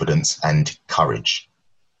confidence and courage.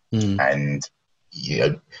 And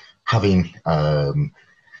having I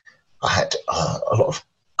had a lot of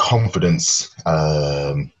confidence,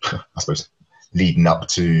 I suppose, leading up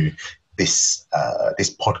to this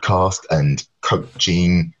podcast and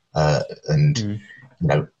coaching, and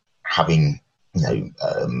having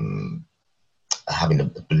having a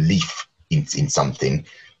belief in something.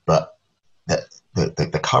 But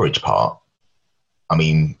the courage part, I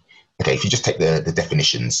mean, okay, if you just take the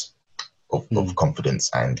definitions of confidence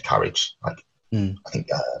and courage, like I think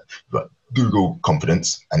Google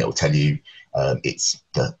confidence, and it will tell you it's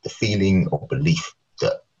the feeling or belief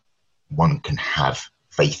that one can have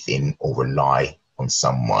faith in or rely on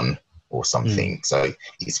someone or something. So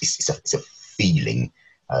it's a feeling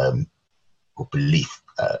or belief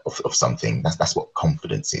of something. That's what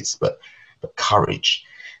confidence is. But courage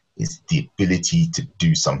is the ability to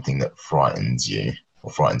do something that frightens you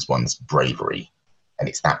or frightens one's bravery, and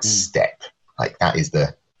it's that step. Like that is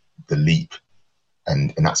the leap,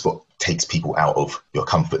 and that's what takes people out of your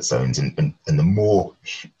comfort zones. And the more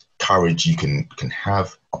courage you can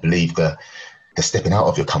have, I believe the stepping out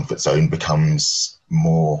of your comfort zone becomes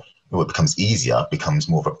more, well, it becomes easier, becomes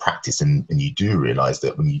more of a practice, and you do realize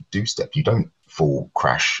that when you do step, you don't fall,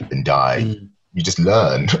 crash and die. You just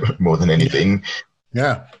learn more than anything.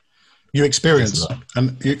 Yeah. You experience,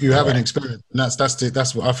 and you have an experience, and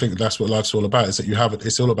that's what I think. That's what life's all about. Is that you have it.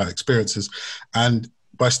 It's all about experiences, and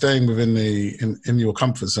by staying within in your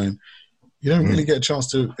comfort zone, you don't really get a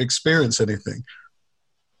chance to experience anything.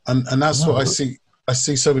 And that's what I see. I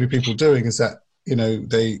see so many people doing is that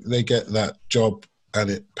they get that job and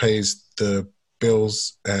it pays the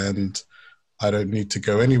bills, and I don't need to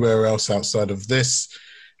go anywhere else outside of this.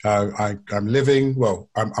 I'm living, well,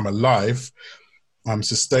 I'm alive. I'm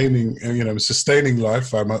sustaining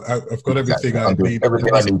life. I've got everything I need.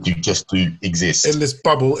 Everything I need just to exist in this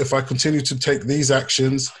bubble. If I continue to take these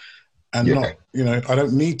actions and not, I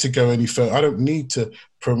don't need to go any further. I don't need to,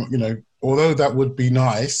 although that would be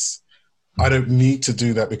nice, I don't need to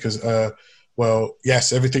do that because,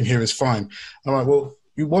 yes, everything here is fine. I'm like, well,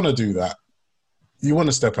 you want to do that. You want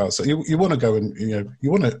to step outside. You want to go and,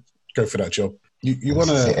 you want to go for that job. You want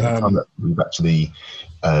to... Anytime that we've actually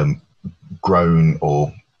grown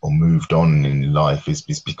or moved on in life is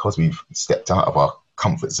because we've stepped out of our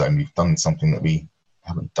comfort zone. We've done something that we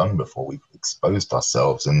haven't done before. We've exposed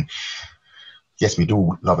ourselves. And yes, we'd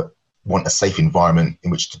all want a safe environment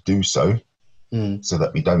in which to do so, so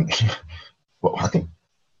that we don't... Well, I think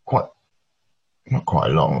not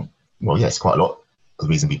quite a lot. Well, yes, quite a lot. The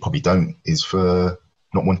reason we probably don't is for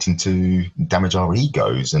not wanting to damage our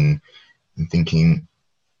egos and thinking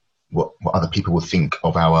what other people will think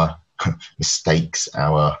of our mistakes,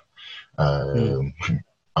 our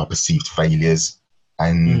perceived failures,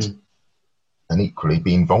 and equally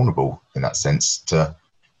being vulnerable in that sense to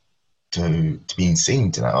being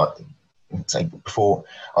seen to that. I'd say before,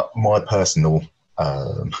 my personal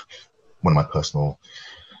one of my personal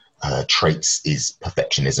traits is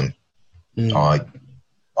perfectionism. I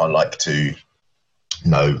like to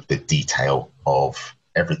know the detail of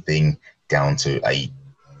everything down to a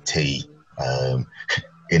T.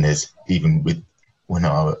 Even with when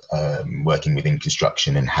I was working within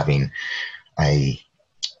construction and having a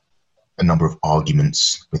number of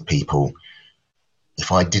arguments with people,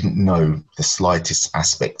 if I didn't know the slightest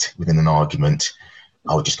aspect within an argument,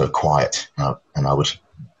 I would just go quiet and I would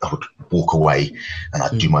walk away and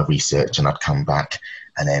I'd do my research and I'd come back,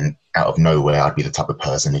 and then out of nowhere I'd be the type of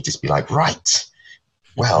person who'd just be like, right,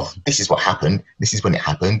 well, this is what happened, this is when it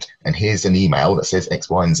happened, and here's an email that says X,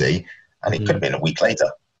 Y, and Z, and it could have been a week later.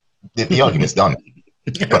 The argument's done,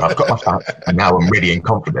 but I've got my facts, and now I'm ready and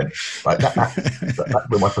confident. Like that's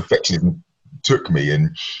where my perfectionism took me,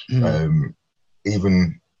 and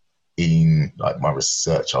even in like my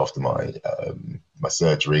research after my my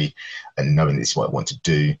surgery and knowing this is what I want to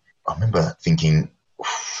do, I remember thinking,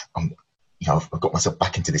 I've got myself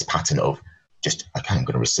back into this pattern of just, okay, I'm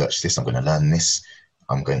going to research this, I'm going to learn this,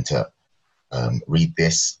 I'm going to read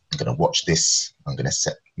this, I'm going to watch this, I'm going to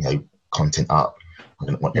set content up, I'm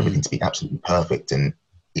going to want everything to be absolutely perfect. And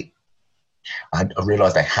I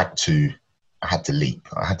realized I had to leap,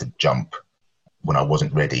 I had to jump when I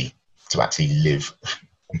wasn't ready to actually live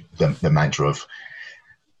the mantra of,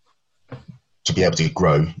 to be able to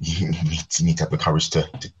grow, you need to have the courage to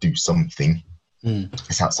do something.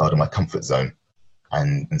 It's outside of my comfort zone.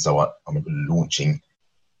 And so I remember launching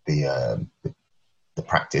the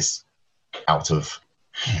practice out of,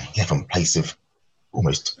 from a place of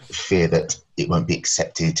almost fear that it won't be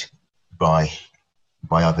accepted by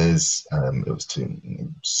others. It was to a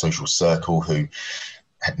social circle who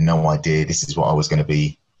had no idea this is what I was going to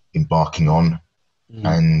be embarking on.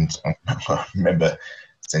 And I remember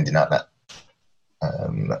sending out that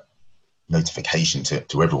notification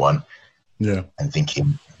to everyone, and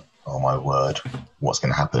thinking, oh my word, what's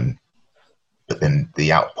going to happen? But then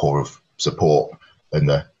the outpour of support and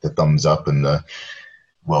the thumbs up and the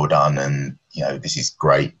well done and this is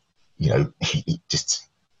great, it just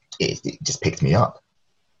picked me up.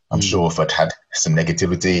 I'm sure if I'd had some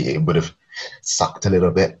negativity, it would have sucked a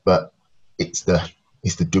little bit, but it's the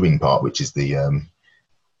doing part which is the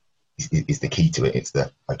key to it. It's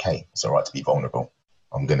okay, it's all right to be vulnerable.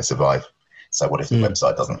 I'm going to survive. So what if the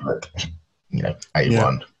website doesn't look,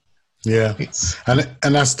 A1? Yeah,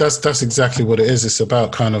 and that's exactly what it is. It's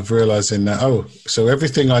about kind of realizing that, so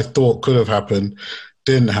everything I thought could have happened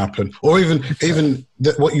didn't happen, or even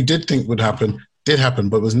what you did think would happen did happen,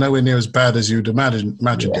 but was nowhere near as bad as you'd imagined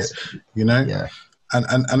it. Yeah.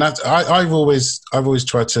 And that's I've always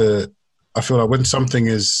tried to. I feel like when something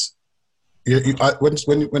is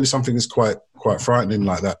when something is quite frightening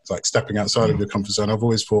like that, like stepping outside of your comfort zone, I've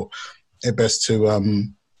always thought it best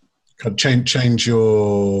to change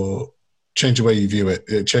the way you view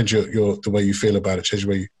it, change the way you feel about it, change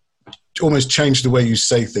the way you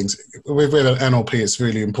say things. With NLP, it's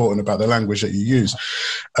really important about the language that you use.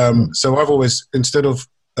 So I've always, instead of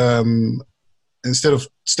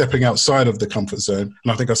stepping outside of the comfort zone,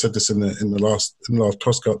 and I think I said this in the last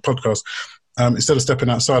podcast, instead of stepping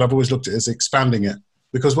outside, I've always looked at it as expanding it,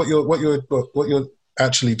 because what you're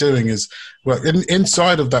actually doing is, well,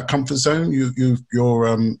 inside of that comfort zone,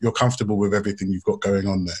 you're comfortable with everything you've got going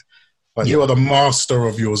on there. Like you are the master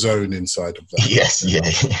of your zone inside of that. Yes, yeah.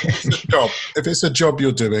 If it's a job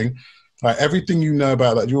you're doing, like everything you know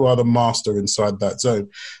about that, you are the master inside that zone.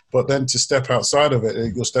 But then to step outside of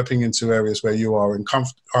it, you're stepping into areas where you are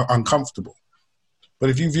uncomfortable. But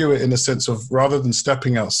if you view it in a sense of rather than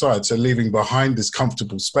stepping outside, so leaving behind this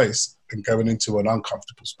comfortable space and going into an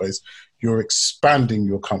uncomfortable space, you're expanding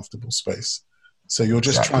your comfortable space. So you're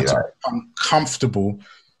just trying to become comfortable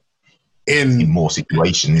in more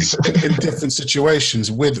situations, in different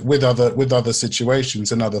situations with other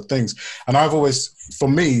situations and other things. And I've always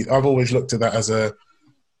looked at that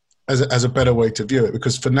as a better way to view it,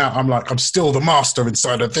 because for now I'm still the master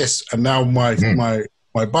inside of this, and now my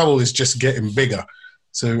bubble is just getting bigger.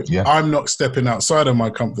 So I'm not stepping outside of my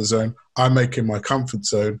comfort zone. I'm making my comfort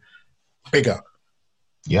zone bigger.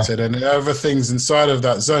 Yeah. So then other things inside of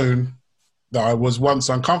that zone that I was once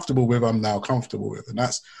uncomfortable with, I'm now comfortable with, and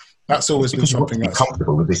that's always been something that's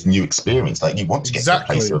comfortable with this new experience. Like you want to get to a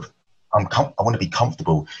place of I want to be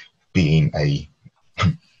comfortable being a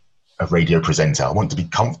radio presenter. I want to be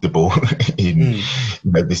comfortable in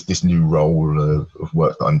this new role of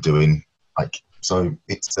work that I'm doing. Like, so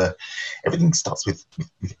it's everything starts with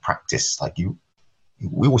practice. Like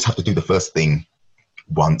we always have to do the first thing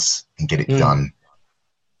once and get it done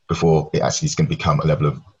before it actually is going to become a level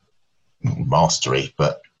of mastery.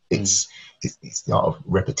 But it's the art of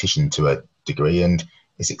repetition to a degree, and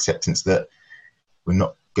it's acceptance that we're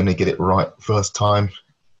not going to get it right first time,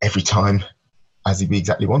 every time, as we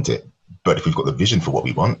exactly want it. But if we've got the vision for what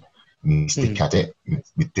we want, and we stick at it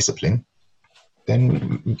with discipline,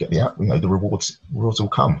 then we get the rewards will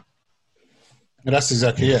come. And that's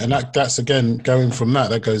exactly it. And that's again, going from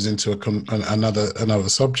that goes into another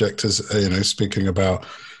subject, as speaking about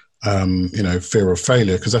fear of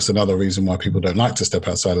failure, because that's another reason why people don't like to step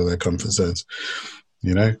outside of their comfort zones,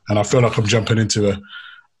 and I feel like I'm jumping into a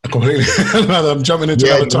completely I'm jumping into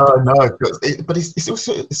another topic. But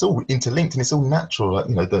it's all interlinked, and it's all natural.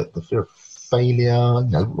 Like, the fear of failure,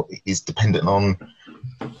 is dependent on.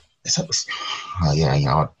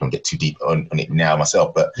 I don't get too deep on it now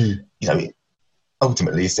myself, but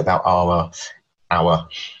ultimately it's about our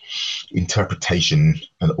interpretation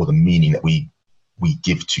or the meaning that we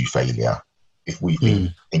give to failure. If we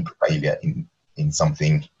think failure in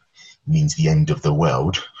something means the end of the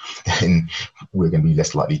world, then we're going to be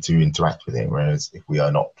less likely to interact with it. Whereas if we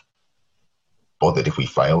are not bothered if we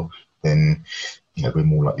fail, then we're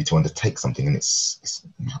more likely to undertake something. And it's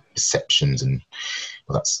perceptions, and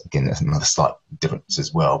that's another slight difference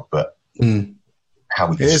as well. But how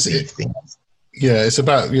we perceive things. Yeah, it's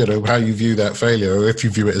about how you view that failure, or if you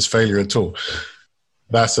view it as failure at all.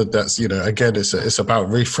 That's again, it's about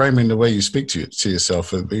reframing the way you speak to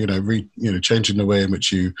yourself, and changing the way in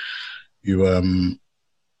which you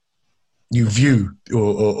view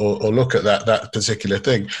or look at that particular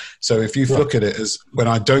thing. So if you look at it as when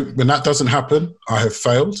that doesn't happen, I have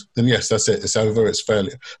failed, then yes, that's it. It's over. It's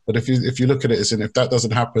failure. But if you look at it as if that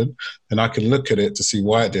doesn't happen, then I can look at it to see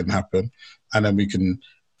why it didn't happen, and then we can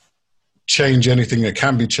change anything that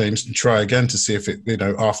can be changed and try again to see if it,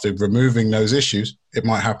 after removing those issues, it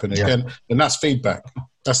might happen again. And that's feedback.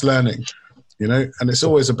 That's learning, and it's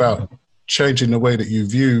always about changing the way that you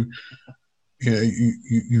view,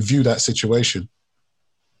 you view that situation.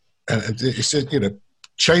 And it's,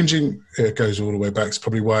 changing, it goes all the way back. It's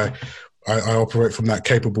probably why I operate from that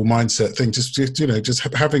capable mindset thing. Just changing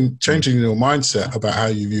your mindset about how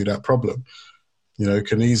you view that problem,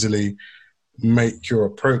 can easily make your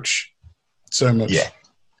approach so much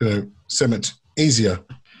easier.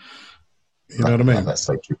 You know what I mean? That's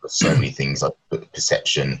so true for so many things, like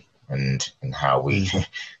perception and how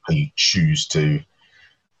you choose to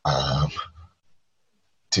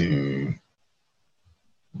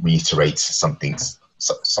reiterate something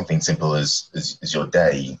simple as your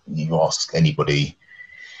day. You ask anybody,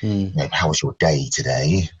 how was your day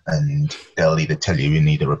today? And they'll either tell you in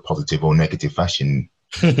either a positive or negative fashion.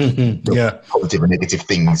 Positive and negative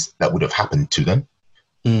things that would have happened to them,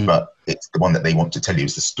 but it's the one that they want to tell you,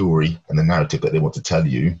 is the story and the narrative that they want to tell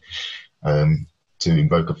you, to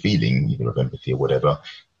invoke a feeling, either of empathy or whatever,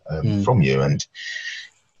 from you. And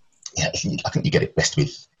I think you get it best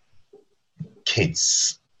with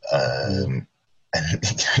kids, and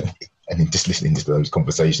then just listening to those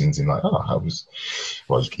conversations and like,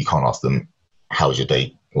 you can't ask them how was your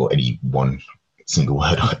day or any one single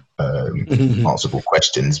word answerable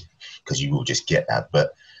questions, because you will just get that.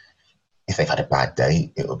 But if they've had a bad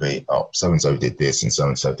day, it will be, so and so did this and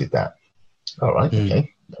so did that. All right,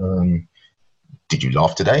 okay. Did you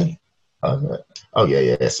laugh today? So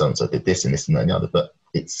and so did this and this and that and the other. But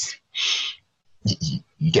it's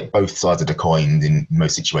you get both sides of the coin in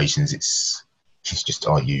most situations. It's just,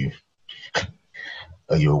 are you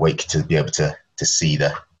awake to be able to see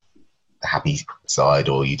the happy side,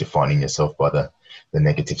 or are you defining yourself by the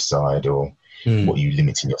negative side, or what are you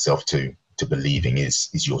limiting yourself to believing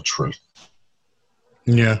is your truth?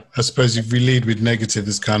 Yeah, I suppose if you lead with negative,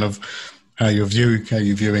 is kind of how you're viewing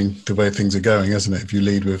the way things are going, isn't it? If you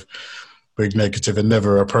lead with big negative and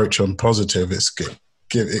never approach on positive,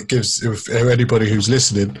 it gives anybody who's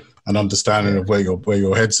listening an understanding of where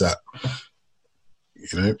your head's at.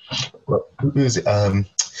 You know, well, who is it? I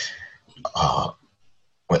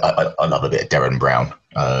love a bit of Darren Brown.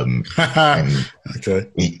 And okay,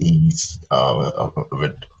 he's I've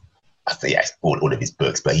read, I think, all of his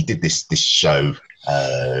books, but he did this show,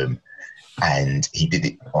 and he did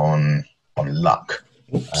it on luck.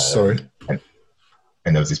 Sorry.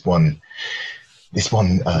 And there was this one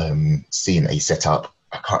scene that he set up.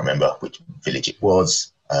 I can't remember which village it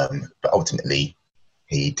was, but ultimately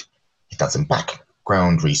he'd done some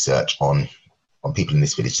background research on people in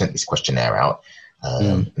this village, sent this questionnaire out,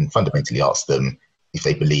 and fundamentally asked them if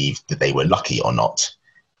they believed that they were lucky or not.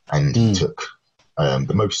 And he took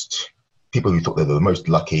the most people who thought they were the most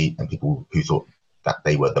lucky and people who thought that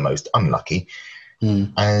they were the most unlucky.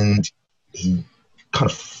 And he kind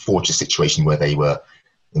of forged a situation where they were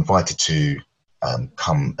invited to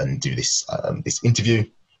come and do this interview,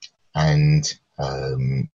 and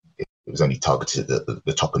it was only targeted at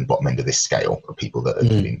the top and bottom end of this scale of people that had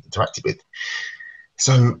been interacted with.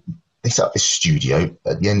 So they set up this studio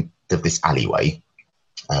at the end of this alleyway,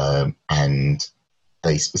 and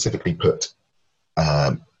they specifically put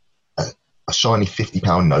a shiny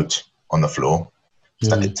 £50 note on the floor,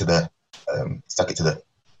 stuck it to the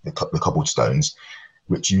cobblestones,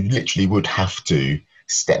 which you literally would have to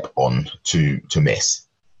step on to miss.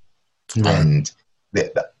 Right. And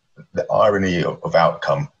the irony of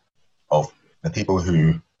outcome of the people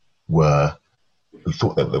who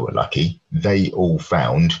thought that they were lucky, they all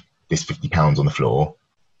found this £50 on the floor,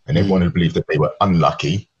 and everyone who believed that they were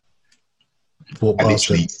unlucky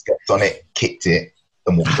literally stepped on it, kicked it,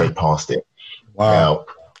 and walked straight past it. Wow. Now,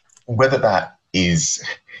 whether that is,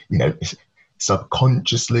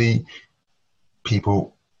 subconsciously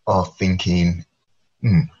people are thinking,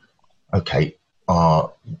 okay,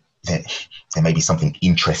 there may be something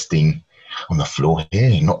interesting on the floor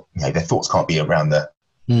here. Not, their thoughts can't be around the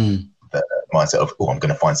mindset of, I'm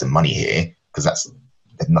going to find some money here, because that's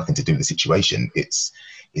nothing to do with the situation. It's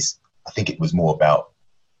I think it was more about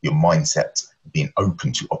your mindset being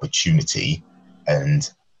open to opportunity, and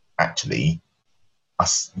actually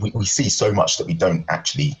we see so much that we don't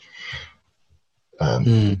actually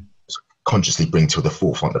consciously bring to the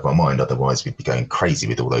forefront of our mind. Otherwise we'd be going crazy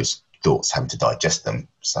with all those thoughts, having to digest them.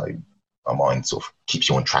 So our mind sort of keeps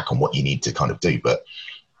you on track on what you need to kind of do, but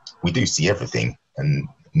we do see everything. And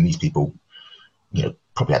these people,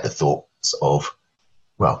 probably had the thoughts of,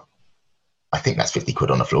 well, I think that's 50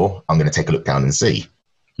 quid on the floor, I'm going to take a look down and see.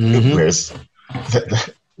 Whereas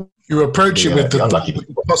you approach it with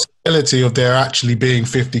the possibility of there actually being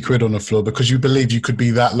 50 quid on the floor, because you believe you could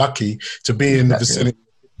be that lucky to be in the vicinity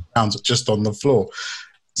of pounds just on the floor.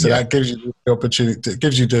 So that gives you the opportunity, it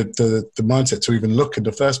gives you the mindset to even look in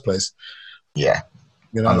the first place. Yeah.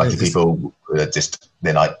 Unlucky people just,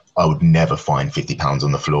 they're like, I would never find £50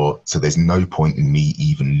 on the floor, so there's no point in me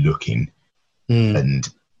even looking. And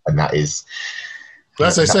that is... Well,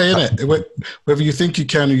 as they say, isn't it? Whether you think you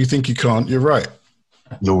can or you think you can't, you're right.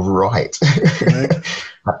 You're right.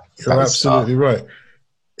 You're absolutely right.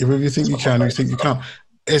 Whether you think you can or you think you can't.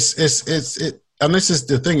 And this is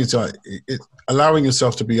the thing, it's like allowing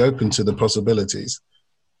yourself to be open to the possibilities.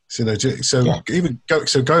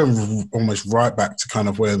 Going almost right back to kind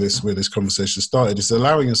of where this conversation started, is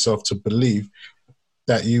allowing yourself to believe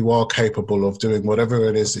that you are capable of doing whatever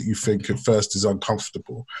it is that you think at first is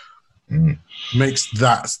uncomfortable. Makes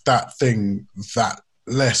that thing that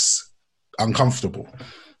less uncomfortable.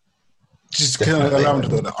 Just kind of allowing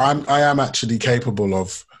that I am actually capable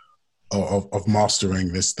of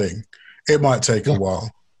mastering this thing. It might take a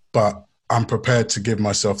while, but I'm prepared to give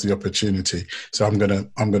myself the opportunity. So I'm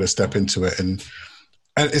gonna step into it, and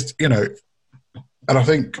it's and I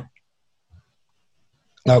think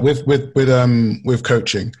with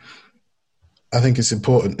coaching, I think it's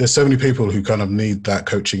important. There's so many people who kind of need that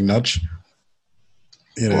coaching nudge.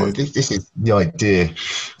 Well, this is the idea.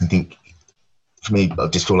 I think for me, I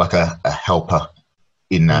just feel like a helper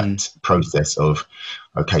in that process of,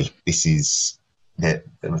 okay, there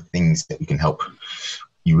are things that we can help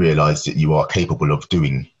you realize that you are capable of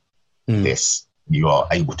doing this. You are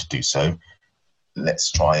able to do so.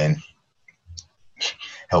 Let's try and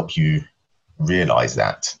help you realize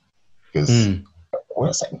that, because we're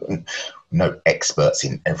not saying no experts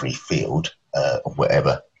in every field of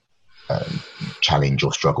whatever challenge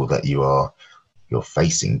or struggle that you're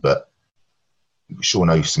facing, but we sure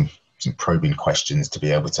know some probing questions to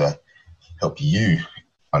be able to help you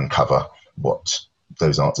uncover what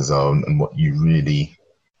those answers are and what you really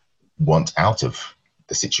want out of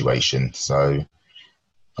the situation. So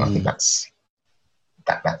I think that's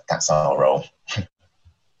our role.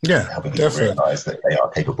 Yeah, helping people definitely realise that they are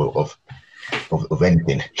capable of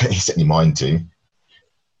anything that you set your mind to.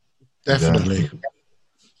 Definitely. And,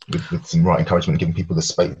 with some right encouragement, giving people the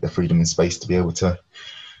space, the freedom and space to be able to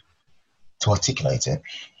articulate it.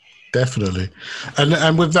 Definitely.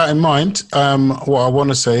 And with that in mind, what I want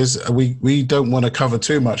to say is we don't want to cover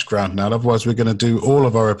too much ground now. Otherwise, we're going to do all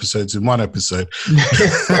of our episodes in one episode.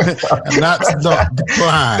 And that's not the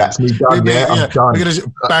plan. That's me done, I'm done. We're going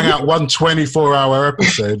to bang out one 24-hour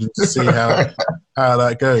episode and see how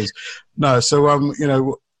that goes. No, so,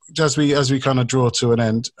 as we kind of draw to an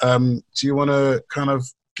end, do you want to kind of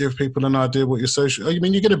give people an idea what your social... I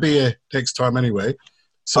mean, you're going to be here next time anyway.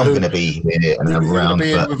 So I'm going to be here and you're around. Going to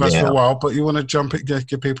be in with us for a while, but you want to jump it,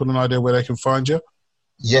 give people an idea where they can find you?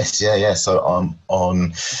 Yes, yeah. So I'm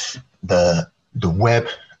on the web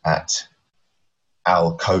at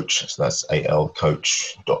alcoach, so that's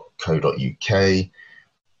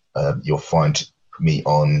alcoach.co.uk. You'll find me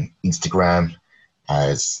on Instagram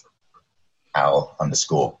as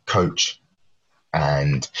al_coach,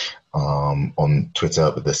 and on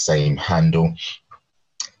Twitter with the same handle.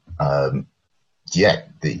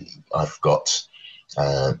 I've got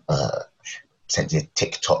potentially a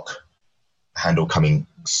TikTok handle coming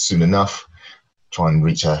soon enough. Try and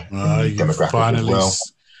reach a demographic as well.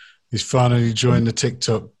 He's finally joined the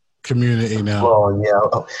TikTok community now. Well, yeah,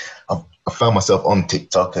 I found myself on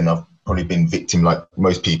TikTok, and I've probably been victim, like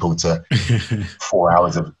most people, to 4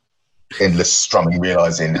 hours of endless strumming,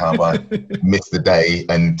 realizing how I missed the day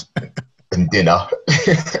and dinner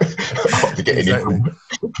after getting in from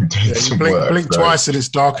doing some work. Blink twice and it's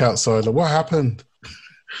dark outside. Like, what happened?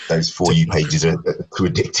 Those For You pages are too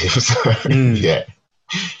addictive. So, yeah.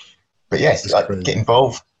 But yes, get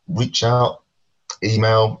involved, reach out,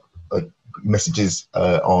 email, messages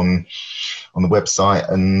on the website,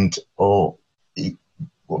 and what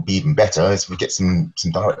would be even better is we get some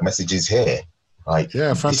direct messages here. Like,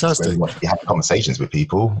 yeah, fantastic. We have conversations with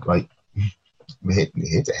people. Like, we're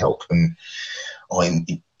here to help and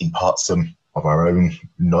impart some of our own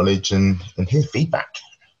knowledge and hear feedback.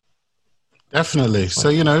 Definitely. So,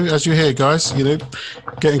 as you hear, guys,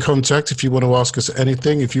 get in contact if you want to ask us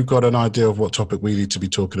anything. If you've got an idea of what topic we need to be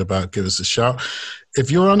talking about, give us a shout. If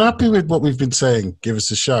you're unhappy with what we've been saying, give us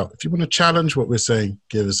a shout. If you want to challenge what we're saying,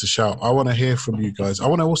 give us a shout. I want to hear from you guys. I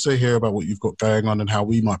want to also hear about what you've got going on and how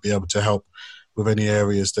we might be able to help with any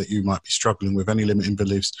areas that you might be struggling with, any limiting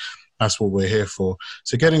beliefs. That's what we're here for.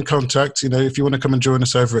 So get in contact. If you want to come and join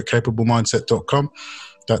us over at capablemindset.com,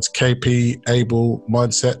 that's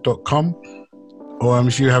kpablemindset.com. Or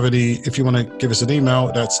if you want to give us an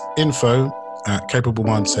email, that's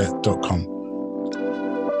info@capablemindset.com.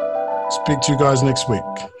 Speak to you guys next week.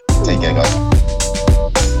 Take care, guys.